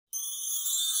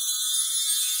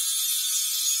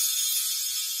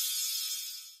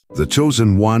The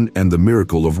Chosen One and the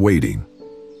Miracle of Waiting.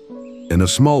 In a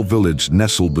small village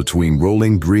nestled between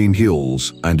rolling green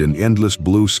hills and an endless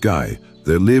blue sky,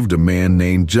 there lived a man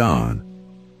named John.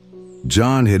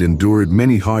 John had endured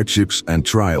many hardships and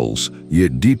trials,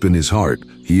 yet deep in his heart,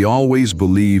 he always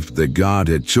believed that God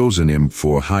had chosen him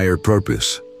for a higher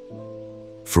purpose.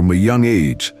 From a young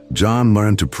age, John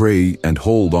learned to pray and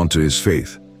hold on to his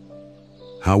faith.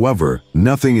 However,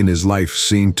 nothing in his life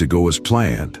seemed to go as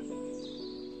planned.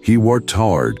 He worked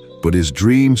hard, but his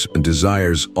dreams and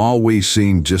desires always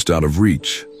seemed just out of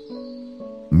reach.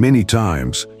 Many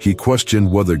times, he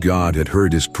questioned whether God had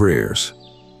heard his prayers.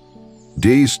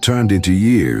 Days turned into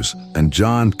years, and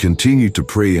John continued to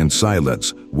pray in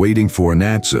silence, waiting for an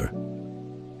answer.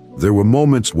 There were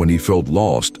moments when he felt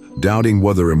lost, doubting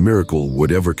whether a miracle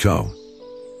would ever come.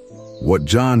 What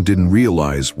John didn't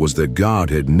realize was that God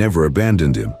had never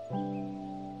abandoned him.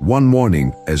 One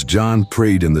morning, as John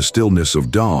prayed in the stillness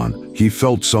of dawn, he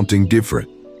felt something different.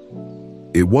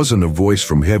 It wasn't a voice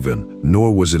from heaven,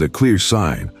 nor was it a clear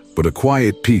sign, but a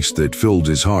quiet peace that filled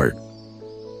his heart.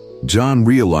 John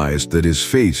realized that his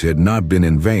faith had not been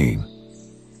in vain,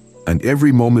 and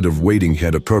every moment of waiting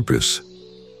had a purpose.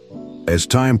 As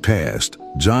time passed,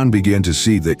 John began to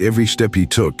see that every step he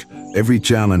took, every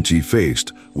challenge he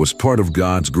faced, was part of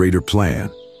God's greater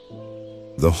plan.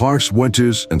 The harsh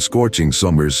winters and scorching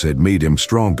summers had made him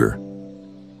stronger.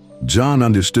 John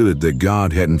understood that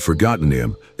God hadn't forgotten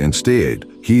him. Instead,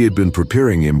 he had been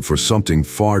preparing him for something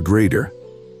far greater.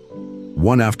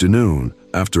 One afternoon,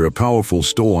 after a powerful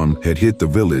storm had hit the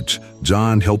village,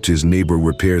 John helped his neighbor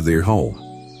repair their home.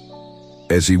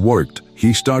 As he worked,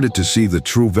 he started to see the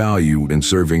true value in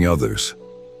serving others.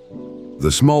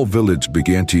 The small village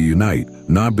began to unite,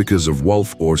 not because of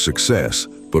wealth or success,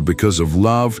 but because of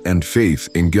love and faith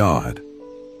in God.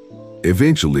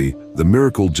 Eventually, the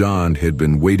miracle John had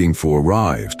been waiting for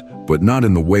arrived, but not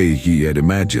in the way he had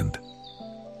imagined.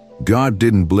 God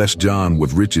didn't bless John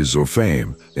with riches or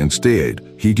fame.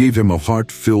 Instead, he gave him a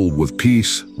heart filled with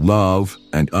peace, love,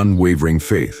 and unwavering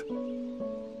faith.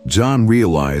 John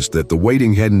realized that the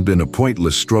waiting hadn't been a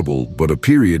pointless struggle, but a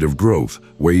period of growth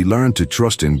where he learned to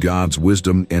trust in God's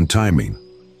wisdom and timing.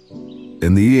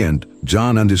 In the end,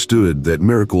 John understood that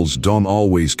miracles don't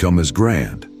always come as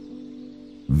grand,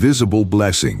 visible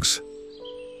blessings.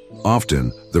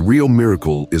 Often, the real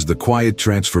miracle is the quiet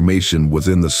transformation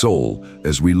within the soul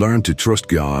as we learn to trust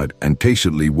God and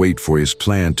patiently wait for His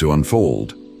plan to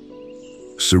unfold.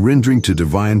 Surrendering to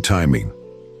divine timing.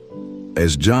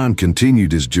 As John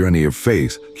continued his journey of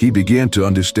faith, he began to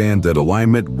understand that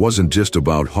alignment wasn't just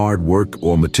about hard work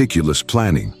or meticulous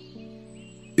planning.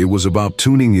 It was about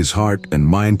tuning his heart and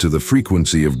mind to the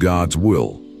frequency of God's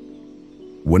will.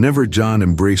 Whenever John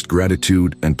embraced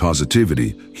gratitude and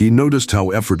positivity, he noticed how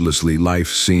effortlessly life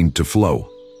seemed to flow.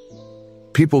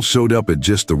 People showed up at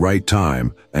just the right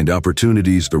time, and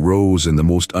opportunities arose in the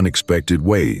most unexpected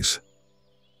ways.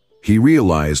 He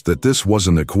realized that this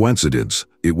wasn't a coincidence,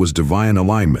 it was divine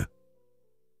alignment.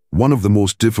 One of the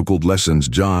most difficult lessons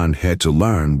John had to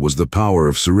learn was the power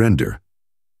of surrender.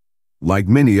 Like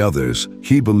many others,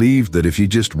 he believed that if he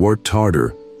just worked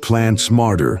harder, planned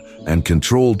smarter, and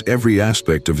controlled every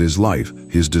aspect of his life,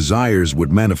 his desires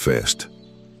would manifest.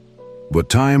 But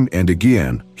time and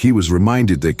again, he was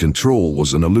reminded that control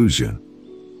was an illusion.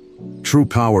 True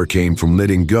power came from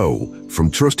letting go,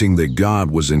 from trusting that God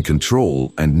was in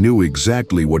control and knew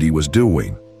exactly what He was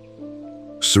doing.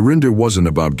 Surrender wasn't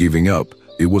about giving up,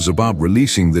 it was about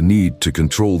releasing the need to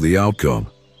control the outcome.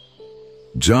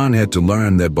 John had to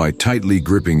learn that by tightly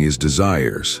gripping his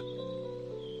desires,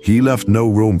 he left no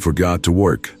room for God to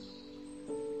work.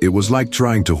 It was like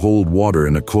trying to hold water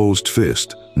in a closed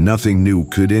fist. Nothing new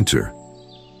could enter.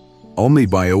 Only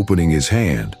by opening his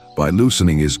hand, by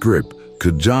loosening his grip,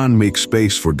 could John make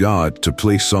space for God to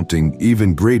place something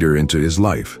even greater into his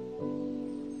life.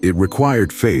 It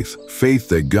required faith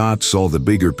that God saw the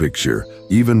bigger picture,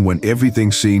 even when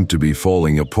everything seemed to be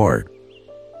falling apart.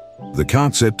 The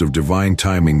concept of divine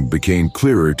timing became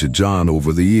clearer to John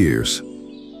over the years.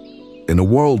 In a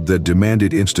world that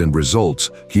demanded instant results,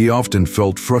 he often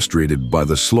felt frustrated by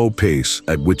the slow pace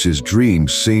at which his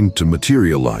dreams seemed to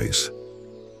materialize.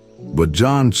 But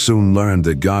John soon learned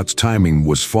that God's timing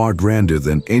was far grander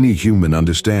than any human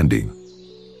understanding.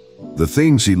 The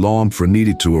things he longed for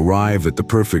needed to arrive at the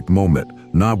perfect moment,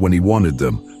 not when he wanted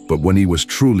them, but when he was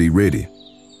truly ready.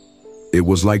 It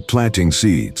was like planting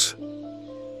seeds.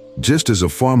 Just as a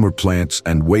farmer plants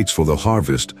and waits for the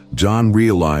harvest, John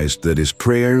realized that his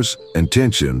prayers,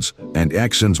 intentions, and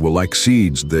actions were like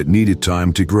seeds that needed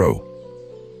time to grow.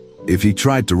 If he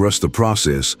tried to rush the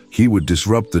process, he would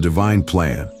disrupt the divine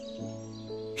plan.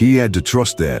 He had to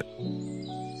trust that,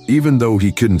 even though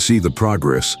he couldn't see the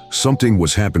progress, something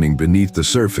was happening beneath the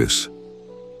surface.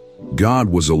 God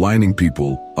was aligning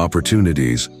people,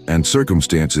 opportunities, and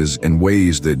circumstances in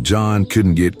ways that John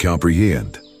couldn't yet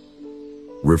comprehend.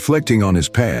 Reflecting on his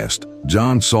past,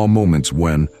 John saw moments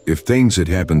when, if things had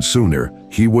happened sooner,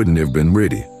 he wouldn't have been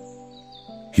ready.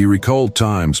 He recalled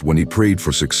times when he prayed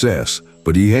for success,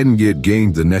 but he hadn't yet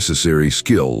gained the necessary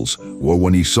skills, or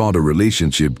when he sought a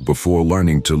relationship before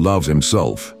learning to love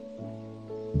himself.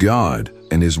 God,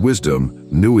 in his wisdom,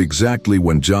 knew exactly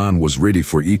when John was ready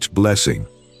for each blessing.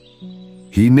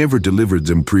 He never delivered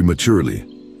them prematurely.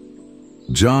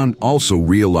 John also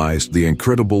realized the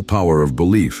incredible power of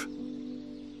belief.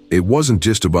 It wasn't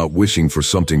just about wishing for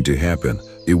something to happen,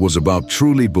 it was about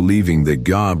truly believing that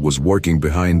God was working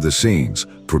behind the scenes,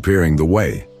 preparing the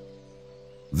way.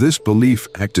 This belief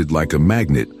acted like a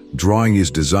magnet, drawing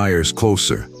his desires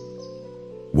closer.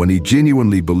 When he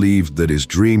genuinely believed that his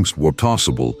dreams were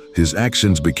possible, his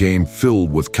actions became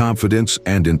filled with confidence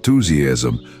and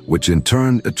enthusiasm, which in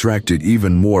turn attracted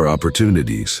even more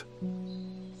opportunities.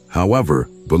 However,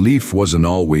 belief wasn't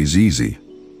always easy,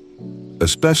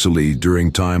 especially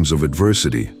during times of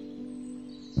adversity.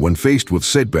 When faced with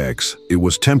setbacks, it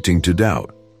was tempting to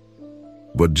doubt.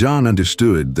 But John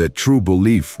understood that true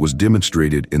belief was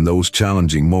demonstrated in those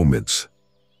challenging moments.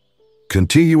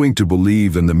 Continuing to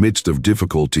believe in the midst of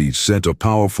difficulty sent a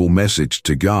powerful message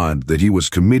to God that he was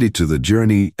committed to the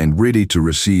journey and ready to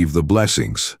receive the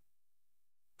blessings.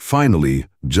 Finally,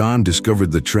 John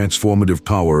discovered the transformative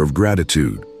power of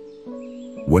gratitude.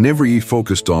 Whenever he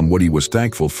focused on what he was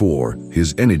thankful for,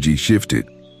 his energy shifted.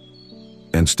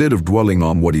 Instead of dwelling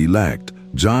on what he lacked,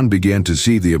 John began to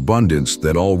see the abundance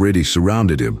that already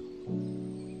surrounded him.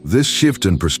 This shift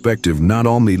in perspective not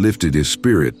only lifted his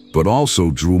spirit, but also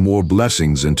drew more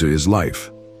blessings into his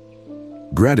life.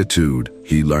 Gratitude,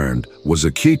 he learned, was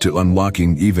a key to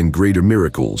unlocking even greater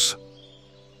miracles.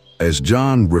 As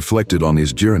John reflected on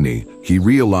his journey, he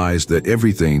realized that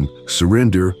everything,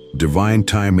 surrender, divine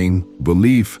timing,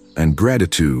 belief, and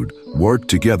gratitude, worked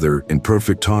together in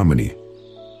perfect harmony.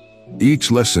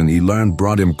 Each lesson he learned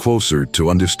brought him closer to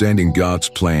understanding God's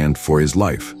plan for his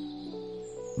life.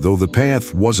 Though the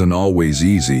path wasn't always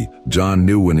easy, John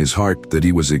knew in his heart that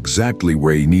he was exactly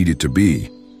where he needed to be,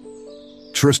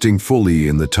 trusting fully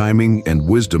in the timing and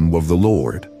wisdom of the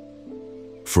Lord.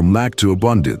 From lack to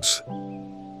abundance.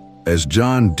 As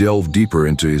John delved deeper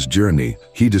into his journey,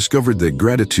 he discovered that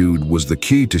gratitude was the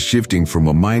key to shifting from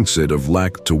a mindset of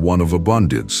lack to one of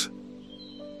abundance.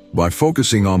 By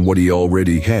focusing on what he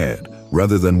already had,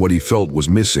 rather than what he felt was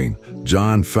missing,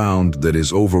 John found that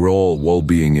his overall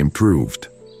well-being improved.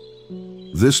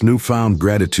 This newfound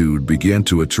gratitude began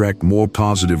to attract more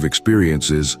positive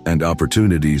experiences and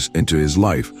opportunities into his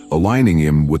life, aligning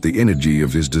him with the energy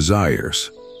of his desires.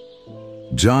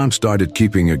 John started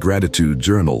keeping a gratitude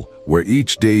journal, where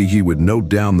each day he would note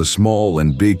down the small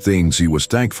and big things he was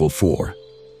thankful for.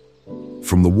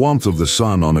 From the warmth of the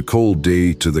sun on a cold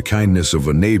day to the kindness of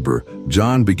a neighbor,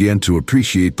 John began to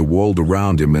appreciate the world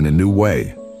around him in a new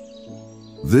way.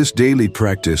 This daily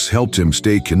practice helped him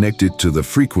stay connected to the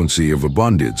frequency of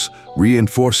abundance,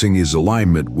 reinforcing his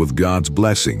alignment with God's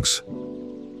blessings.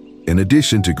 In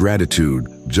addition to gratitude,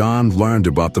 John learned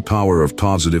about the power of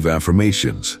positive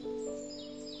affirmations.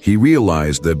 He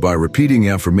realized that by repeating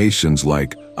affirmations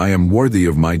like, "I am worthy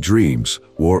of my dreams,"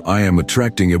 or "I am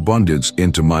attracting abundance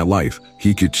into my life,"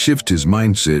 he could shift his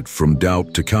mindset from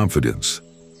doubt to confidence.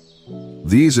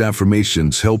 These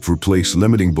affirmations help replace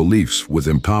limiting beliefs with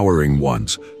empowering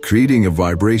ones, creating a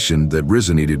vibration that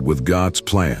resonated with God's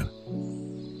plan.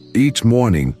 Each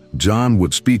morning, John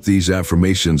would speak these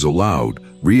affirmations aloud,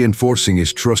 reinforcing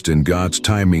his trust in God's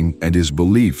timing and his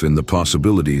belief in the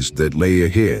possibilities that lay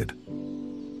ahead.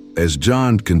 As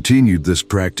John continued this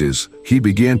practice, he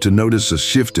began to notice a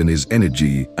shift in his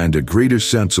energy and a greater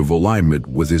sense of alignment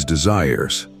with his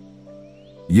desires.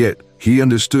 Yet, he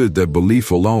understood that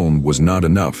belief alone was not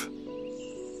enough.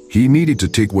 He needed to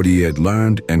take what he had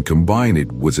learned and combine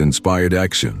it with inspired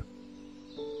action.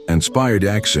 Inspired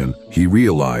action, he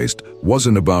realized,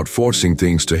 wasn't about forcing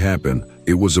things to happen,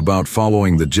 it was about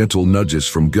following the gentle nudges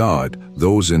from God,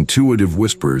 those intuitive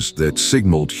whispers that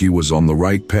signaled he was on the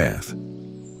right path.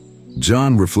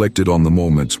 John reflected on the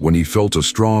moments when he felt a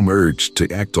strong urge to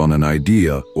act on an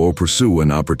idea or pursue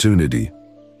an opportunity.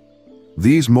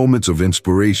 These moments of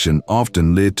inspiration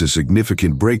often led to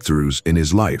significant breakthroughs in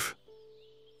his life.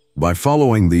 By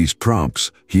following these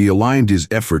prompts, he aligned his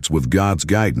efforts with God's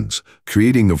guidance,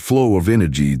 creating a flow of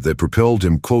energy that propelled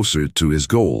him closer to his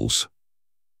goals.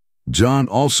 John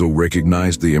also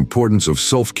recognized the importance of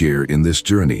self-care in this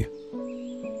journey.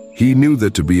 He knew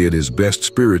that to be at his best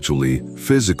spiritually,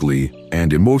 physically,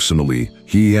 and emotionally,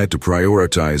 he had to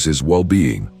prioritize his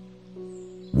well-being.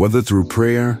 Whether through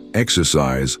prayer,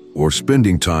 exercise, or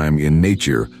spending time in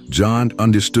nature, John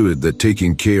understood that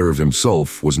taking care of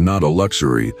himself was not a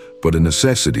luxury, but a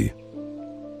necessity.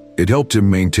 It helped him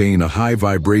maintain a high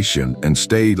vibration and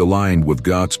stayed aligned with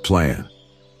God's plan.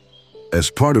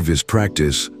 As part of his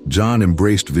practice, John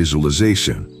embraced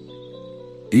visualization.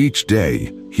 Each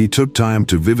day, he took time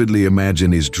to vividly imagine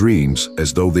his dreams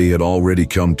as though they had already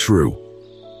come true.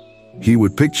 He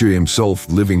would picture himself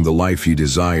living the life he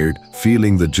desired,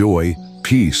 feeling the joy,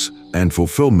 peace, and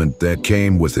fulfillment that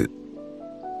came with it.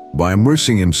 By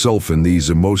immersing himself in these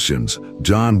emotions,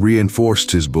 John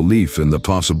reinforced his belief in the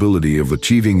possibility of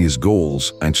achieving his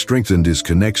goals and strengthened his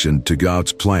connection to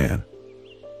God's plan.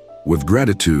 With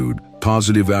gratitude,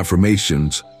 positive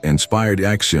affirmations, inspired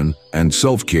action, and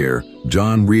self-care,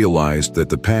 John realized that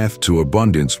the path to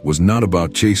abundance was not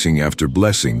about chasing after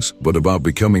blessings, but about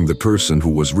becoming the person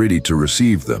who was ready to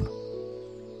receive them.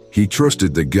 He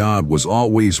trusted that God was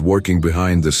always working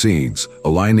behind the scenes,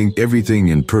 aligning everything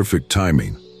in perfect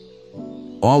timing.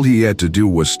 All he had to do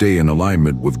was stay in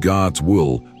alignment with God's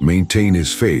will, maintain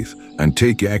his faith, and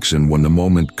take action when the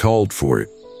moment called for it.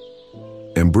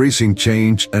 Embracing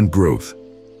change and growth.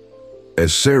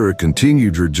 As Sarah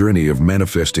continued her journey of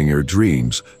manifesting her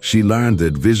dreams, she learned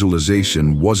that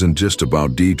visualization wasn't just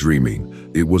about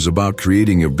daydreaming. It was about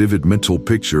creating a vivid mental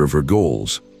picture of her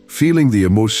goals, feeling the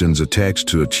emotions attached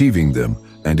to achieving them,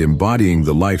 and embodying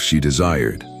the life she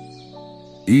desired.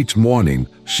 Each morning,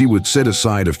 she would set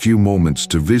aside a few moments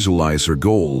to visualize her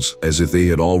goals as if they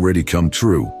had already come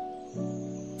true.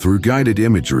 Through guided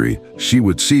imagery, she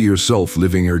would see herself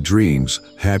living her dreams,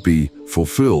 happy,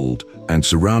 fulfilled, and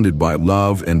surrounded by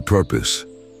love and purpose.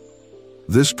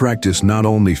 This practice not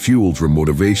only fueled her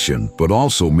motivation, but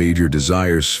also made her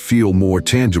desires feel more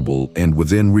tangible and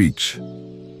within reach.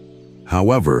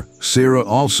 However, Sarah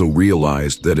also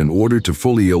realized that in order to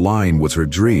fully align with her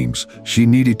dreams, she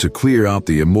needed to clear out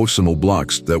the emotional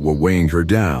blocks that were weighing her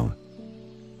down.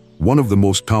 One of the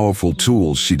most powerful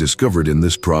tools she discovered in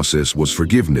this process was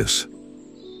forgiveness.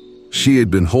 She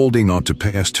had been holding on to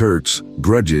past hurts,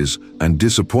 grudges, and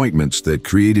disappointments that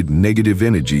created negative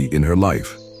energy in her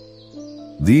life.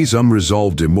 These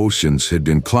unresolved emotions had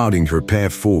been clouding her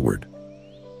path forward.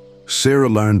 Sarah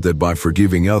learned that by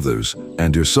forgiving others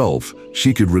and herself,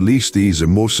 she could release these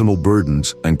emotional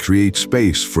burdens and create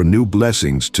space for new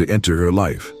blessings to enter her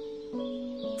life.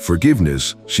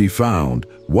 Forgiveness, she found,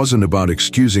 wasn't about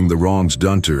excusing the wrongs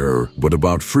done to her, but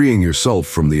about freeing herself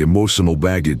from the emotional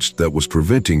baggage that was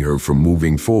preventing her from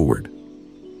moving forward.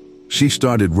 She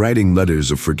started writing letters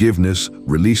of forgiveness,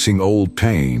 releasing old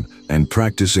pain, and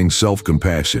practicing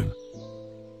self-compassion.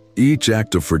 Each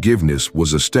act of forgiveness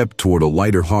was a step toward a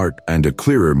lighter heart and a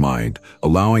clearer mind,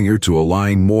 allowing her to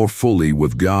align more fully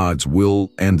with God's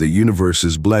will and the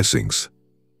universe's blessings.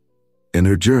 In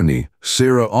her journey,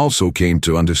 Sarah also came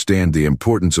to understand the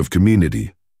importance of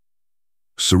community.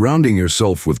 Surrounding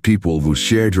herself with people who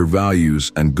shared her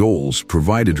values and goals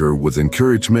provided her with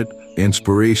encouragement,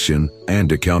 inspiration,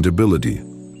 and accountability.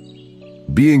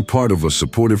 Being part of a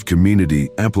supportive community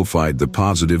amplified the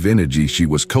positive energy she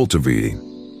was cultivating.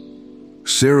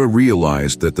 Sarah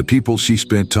realized that the people she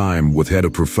spent time with had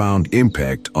a profound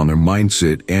impact on her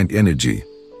mindset and energy.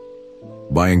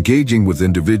 By engaging with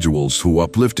individuals who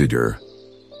uplifted her,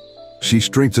 she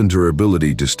strengthened her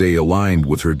ability to stay aligned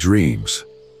with her dreams.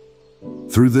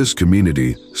 Through this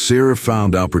community, Sarah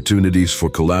found opportunities for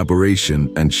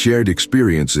collaboration and shared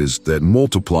experiences that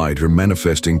multiplied her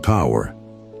manifesting power.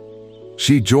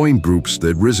 She joined groups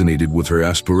that resonated with her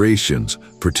aspirations,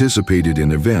 participated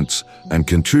in events, and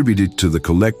contributed to the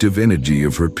collective energy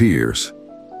of her peers.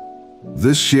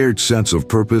 This shared sense of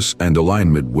purpose and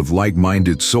alignment with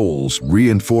like-minded souls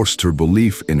reinforced her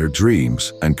belief in her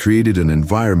dreams and created an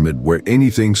environment where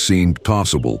anything seemed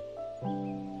possible.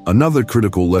 Another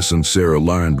critical lesson Sarah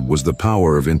learned was the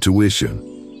power of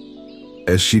intuition.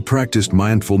 As she practiced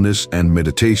mindfulness and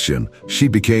meditation, she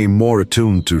became more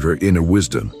attuned to her inner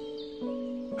wisdom.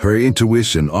 Her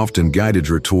intuition often guided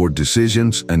her toward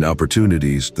decisions and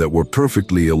opportunities that were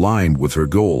perfectly aligned with her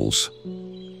goals.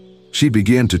 She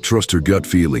began to trust her gut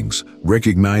feelings,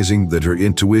 recognizing that her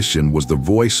intuition was the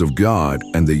voice of God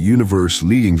and the universe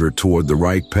leading her toward the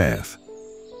right path.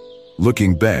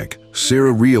 Looking back,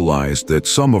 Sarah realized that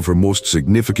some of her most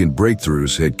significant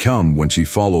breakthroughs had come when she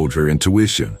followed her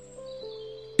intuition,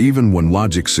 even when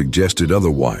logic suggested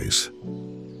otherwise.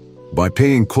 By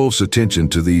paying close attention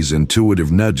to these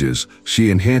intuitive nudges,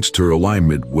 she enhanced her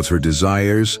alignment with her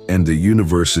desires and the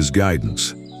universe's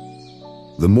guidance.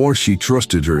 The more she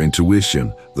trusted her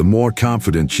intuition, the more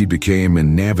confident she became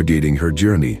in navigating her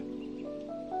journey.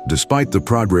 Despite the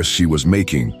progress she was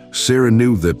making, Sarah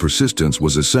knew that persistence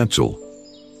was essential.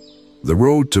 The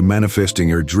road to manifesting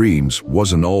her dreams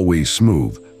wasn't always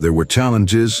smooth. There were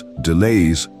challenges,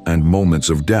 delays, and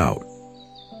moments of doubt.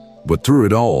 But through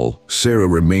it all, Sarah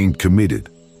remained committed.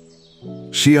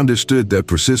 She understood that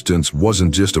persistence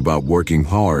wasn't just about working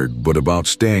hard, but about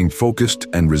staying focused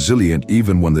and resilient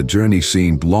even when the journey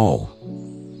seemed long.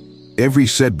 Every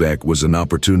setback was an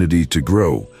opportunity to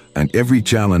grow, and every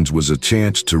challenge was a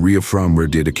chance to reaffirm her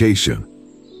dedication.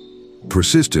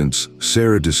 Persistence,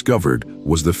 Sarah discovered,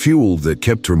 was the fuel that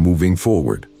kept her moving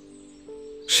forward.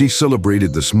 She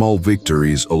celebrated the small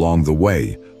victories along the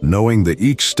way, knowing that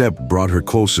each step brought her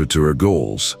closer to her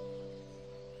goals.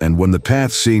 And when the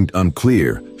path seemed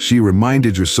unclear, she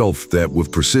reminded herself that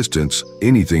with persistence,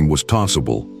 anything was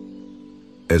possible.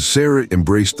 As Sarah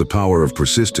embraced the power of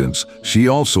persistence, she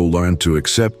also learned to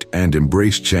accept and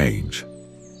embrace change.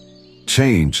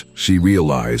 Change, she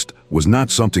realized, was not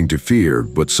something to fear,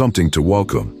 but something to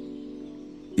welcome.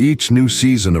 Each new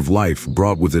season of life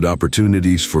brought with it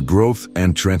opportunities for growth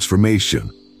and transformation.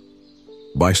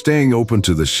 By staying open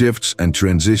to the shifts and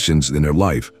transitions in her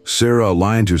life, Sarah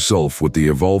aligned herself with the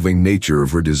evolving nature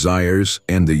of her desires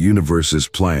and the universe's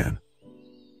plan.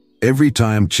 Every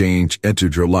time change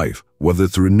entered her life, whether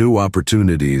through new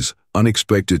opportunities,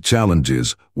 unexpected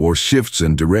challenges, or shifts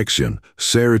in direction,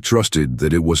 Sarah trusted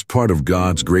that it was part of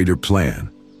God's greater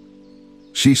plan.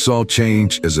 She saw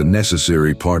change as a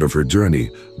necessary part of her journey,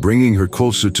 bringing her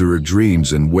closer to her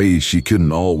dreams in ways she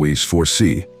couldn't always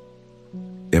foresee.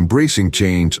 Embracing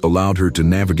change allowed her to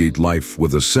navigate life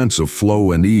with a sense of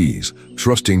flow and ease,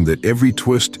 trusting that every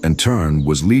twist and turn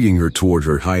was leading her toward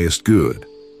her highest good.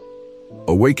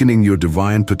 Awakening your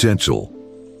divine potential.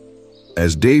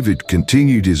 As David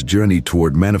continued his journey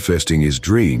toward manifesting his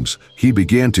dreams, he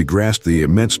began to grasp the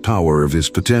immense power of his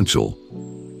potential.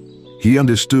 He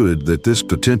understood that this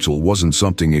potential wasn't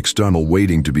something external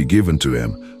waiting to be given to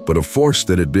him, but a force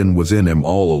that had been within him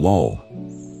all along.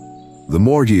 The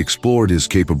more he explored his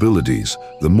capabilities,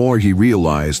 the more he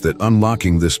realized that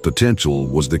unlocking this potential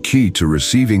was the key to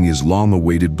receiving his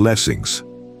long-awaited blessings.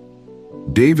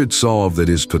 David saw that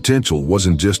his potential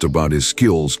wasn't just about his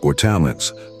skills or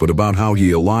talents, but about how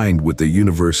he aligned with the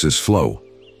universe's flow.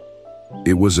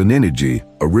 It was an energy,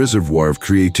 a reservoir of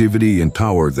creativity and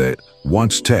power that,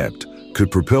 once tapped,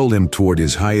 could propel him toward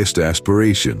his highest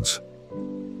aspirations.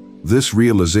 This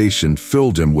realization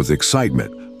filled him with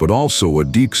excitement, but also a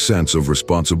deep sense of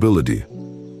responsibility.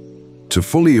 To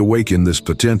fully awaken this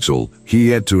potential, he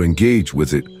had to engage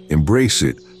with it, embrace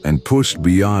it, and push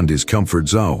beyond his comfort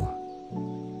zone.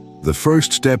 The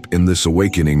first step in this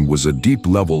awakening was a deep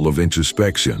level of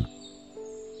introspection.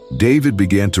 David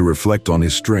began to reflect on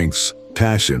his strengths,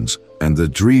 passions, and the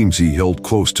dreams he held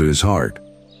close to his heart.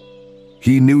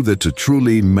 He knew that to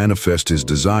truly manifest his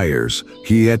desires,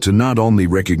 he had to not only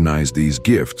recognize these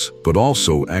gifts, but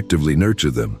also actively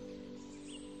nurture them.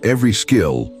 Every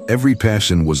skill, every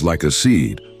passion was like a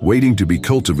seed, waiting to be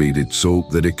cultivated so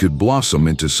that it could blossom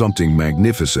into something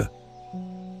magnificent.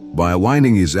 By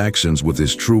aligning his actions with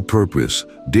his true purpose,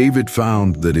 David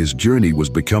found that his journey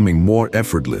was becoming more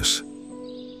effortless.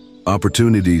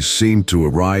 Opportunities seemed to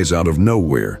arise out of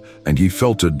nowhere, and he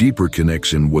felt a deeper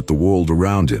connection with the world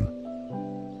around him.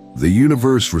 The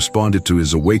universe responded to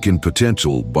his awakened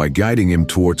potential by guiding him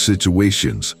toward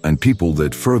situations and people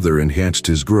that further enhanced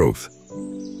his growth.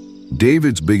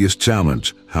 David's biggest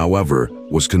challenge, however,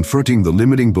 was confronting the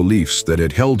limiting beliefs that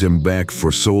had held him back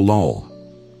for so long.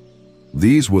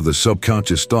 These were the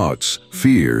subconscious thoughts,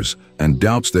 fears, and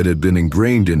doubts that had been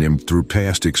ingrained in him through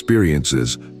past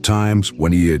experiences, times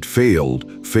when he had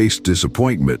failed, faced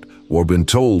disappointment, or been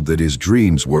told that his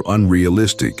dreams were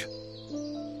unrealistic.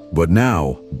 But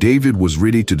now, David was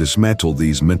ready to dismantle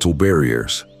these mental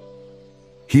barriers.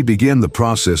 He began the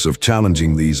process of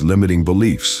challenging these limiting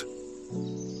beliefs.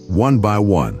 One by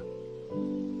one.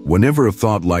 Whenever a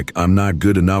thought like "I'm not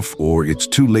good enough" or "it's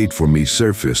too late for me"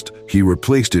 surfaced, he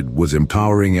replaced it with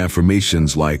empowering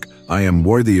affirmations like "I am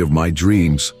worthy of my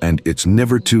dreams" and "it's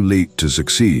never too late to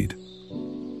succeed."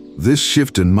 This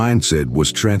shift in mindset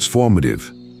was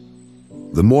transformative.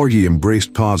 The more he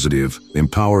embraced positive,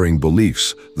 empowering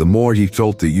beliefs, the more he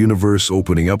felt the universe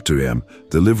opening up to him,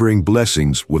 delivering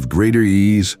blessings with greater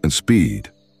ease and speed.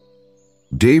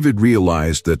 David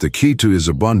realized that the key to his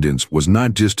abundance was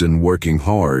not just in working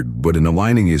hard, but in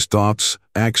aligning his thoughts,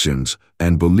 actions,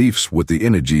 and beliefs with the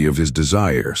energy of his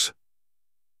desires.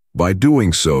 By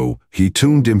doing so, he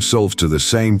tuned himself to the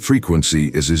same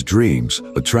frequency as his dreams,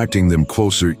 attracting them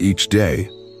closer each day.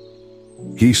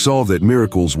 He saw that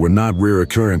miracles were not rare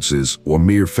occurrences or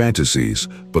mere fantasies,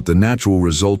 but the natural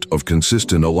result of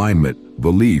consistent alignment,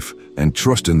 belief, and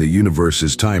trust in the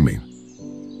universe's timing.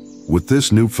 With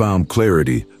this newfound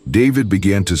clarity, David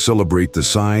began to celebrate the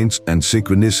signs and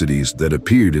synchronicities that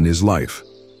appeared in his life.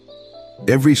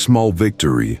 Every small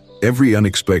victory, every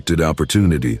unexpected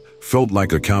opportunity, felt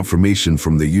like a confirmation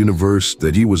from the universe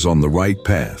that he was on the right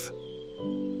path.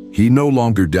 He no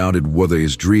longer doubted whether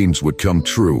his dreams would come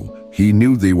true. He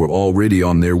knew they were already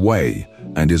on their way,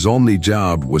 and his only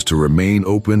job was to remain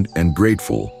open and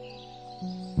grateful.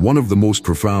 One of the most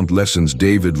profound lessons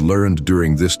David learned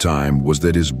during this time was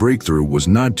that his breakthrough was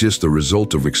not just the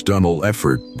result of external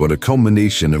effort, but a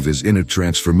culmination of his inner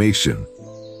transformation.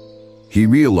 He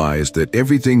realized that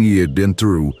everything he had been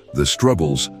through, the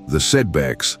struggles, the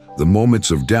setbacks, the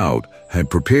moments of doubt, had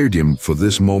prepared him for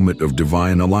this moment of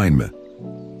divine alignment.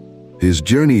 His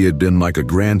journey had been like a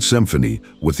grand symphony,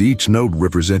 with each note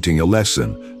representing a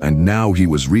lesson, and now he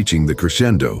was reaching the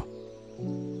crescendo.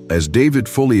 As David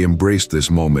fully embraced this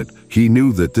moment, he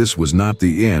knew that this was not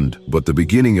the end, but the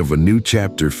beginning of a new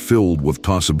chapter filled with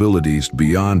possibilities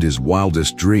beyond his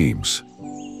wildest dreams.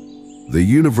 The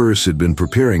universe had been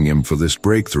preparing him for this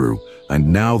breakthrough,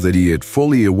 and now that he had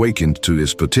fully awakened to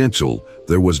his potential,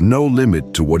 there was no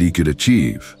limit to what he could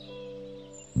achieve.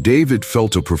 David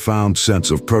felt a profound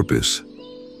sense of purpose.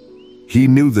 He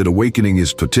knew that awakening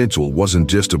his potential wasn't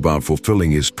just about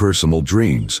fulfilling his personal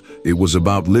dreams, it was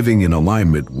about living in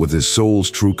alignment with his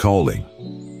soul's true calling.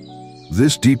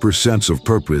 This deeper sense of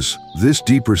purpose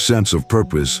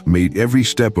made every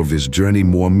step of his journey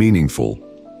more meaningful.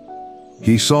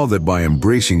 He saw that by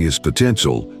embracing his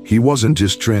potential, he wasn't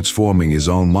just transforming his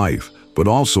own life, but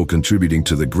also contributing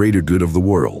to the greater good of the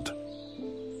world.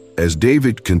 As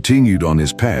David continued on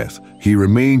his path, he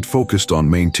remained focused on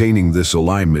maintaining this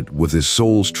alignment with his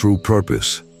soul's true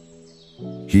purpose.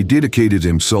 He dedicated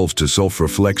himself to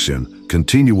self-reflection,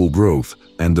 continual growth,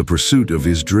 and the pursuit of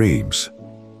his dreams.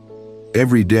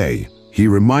 Every day, he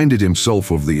reminded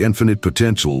himself of the infinite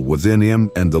potential within him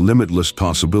and the limitless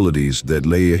possibilities that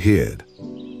lay ahead.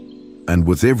 And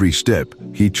with every step,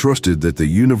 he trusted that the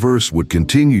universe would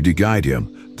continue to guide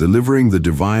him, delivering the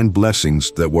divine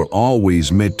blessings that were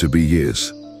always meant to be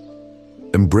his.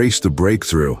 Embrace the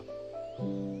breakthrough.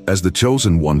 As the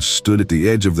chosen ones stood at the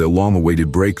edge of their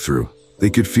long-awaited breakthrough, they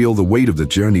could feel the weight of the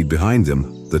journey behind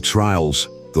them, the trials,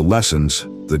 the lessons,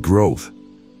 the growth.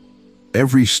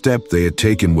 Every step they had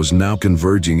taken was now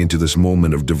converging into this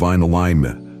moment of divine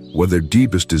alignment, where their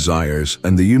deepest desires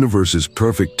and the universe's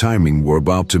perfect timing were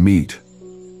about to meet.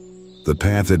 The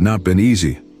path had not been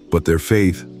easy, but their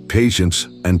faith, patience,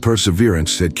 and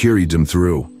perseverance had carried them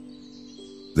through.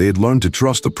 They had learned to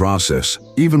trust the process,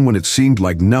 even when it seemed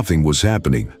like nothing was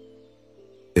happening.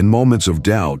 In moments of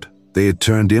doubt, they had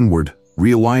turned inward,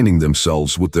 realigning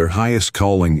themselves with their highest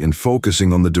calling and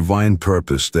focusing on the divine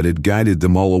purpose that had guided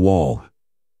them all along.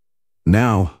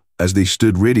 Now, as they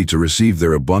stood ready to receive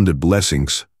their abundant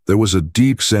blessings, there was a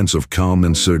deep sense of calm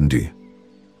and certainty.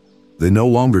 They no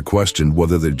longer questioned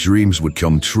whether their dreams would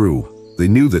come true. They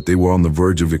knew that they were on the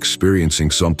verge of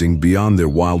experiencing something beyond their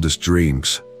wildest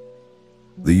dreams.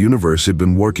 The universe had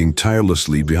been working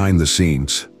tirelessly behind the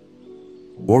scenes,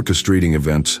 orchestrating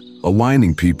events,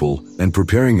 aligning people, and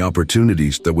preparing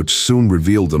opportunities that would soon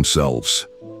reveal themselves.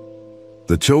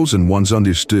 The chosen ones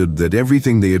understood that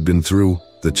everything they had been through,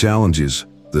 the challenges,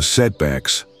 the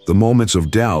setbacks, the moments of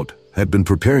doubt, had been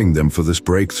preparing them for this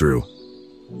breakthrough.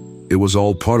 It was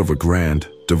all part of a grand,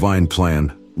 divine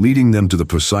plan, leading them to the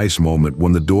precise moment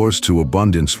when the doors to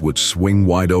abundance would swing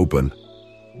wide open.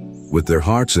 With their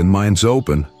hearts and minds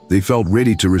open, they felt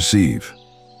ready to receive.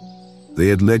 They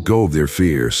had let go of their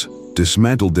fears,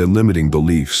 dismantled their limiting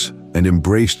beliefs, and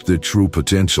embraced their true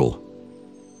potential.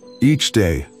 Each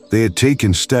day, they had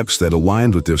taken steps that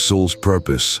aligned with their soul's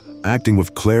purpose, acting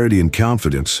with clarity and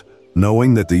confidence,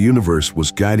 knowing that the universe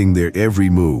was guiding their every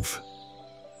move.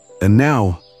 And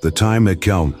now, the time had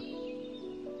come.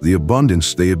 The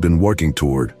abundance they had been working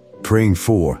toward, praying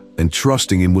for, and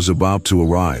trusting in was about to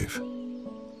arrive.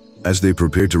 As they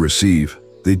prepared to receive,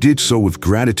 they did so with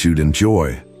gratitude and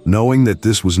joy, knowing that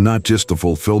this was not just the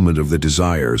fulfillment of their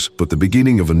desires, but the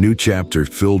beginning of a new chapter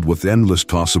filled with endless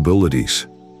possibilities.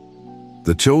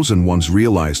 The chosen ones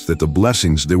realized that the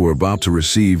blessings they were about to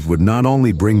receive would not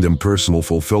only bring them personal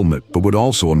fulfillment, but would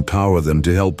also empower them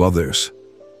to help others.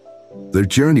 Their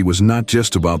journey was not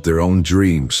just about their own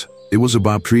dreams. It was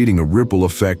about creating a ripple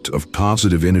effect of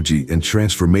positive energy and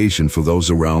transformation for those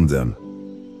around them.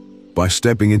 By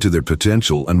stepping into their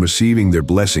potential and receiving their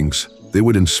blessings, they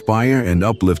would inspire and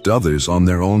uplift others on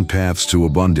their own paths to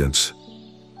abundance.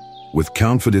 With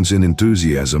confidence and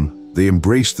enthusiasm, They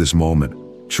embraced this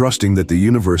moment, trusting that the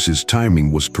universe's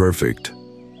timing was perfect.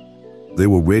 They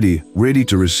were ready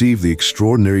to receive the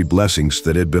extraordinary blessings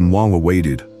that had been long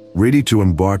awaited, ready to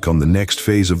embark on the next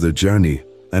phase of their journey,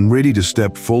 and ready to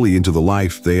step fully into the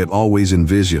life they had always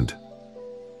envisioned.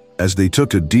 As they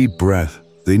took a deep breath,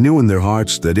 they knew in their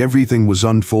hearts that everything was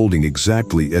unfolding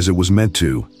exactly as it was meant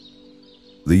to.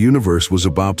 The universe was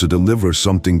about to deliver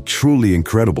something truly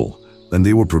incredible, and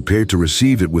they were prepared to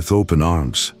receive it with open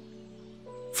arms.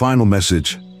 Final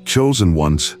message, chosen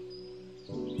ones.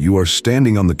 You are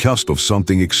standing on the cusp of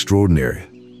something extraordinary.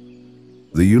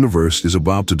 The universe is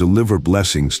about to deliver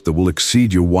blessings that will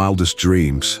exceed your wildest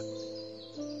dreams.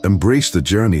 Embrace the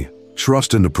journey,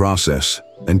 trust in the process,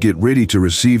 and get ready to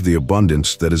receive the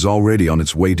abundance that is already on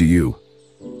its way to you.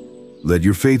 Let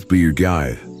your faith be your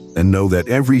guide, and know that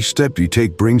every step you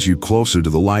take brings you closer to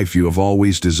the life you have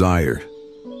always desired.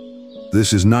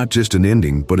 This is not just an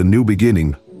ending but a new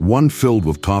beginning, one filled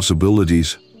with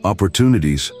possibilities,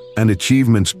 opportunities, and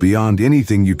achievements beyond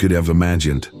anything you could have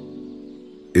imagined.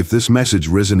 If this message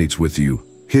resonates with you,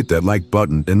 hit that like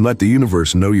button and let the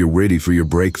universe know you're ready for your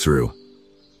breakthrough.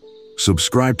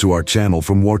 Subscribe to our channel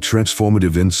for more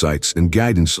transformative insights and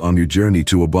guidance on your journey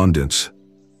to abundance.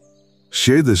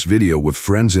 Share this video with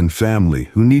friends and family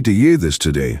who need to hear this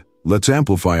today. Let's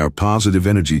amplify our positive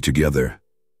energy together.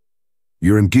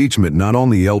 Your engagement not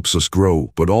only helps us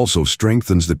grow but also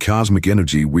strengthens the cosmic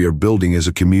energy we are building as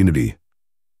a community.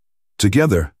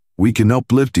 Together, we can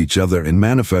uplift each other and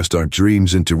manifest our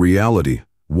dreams into reality,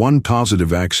 one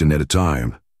positive action at a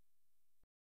time.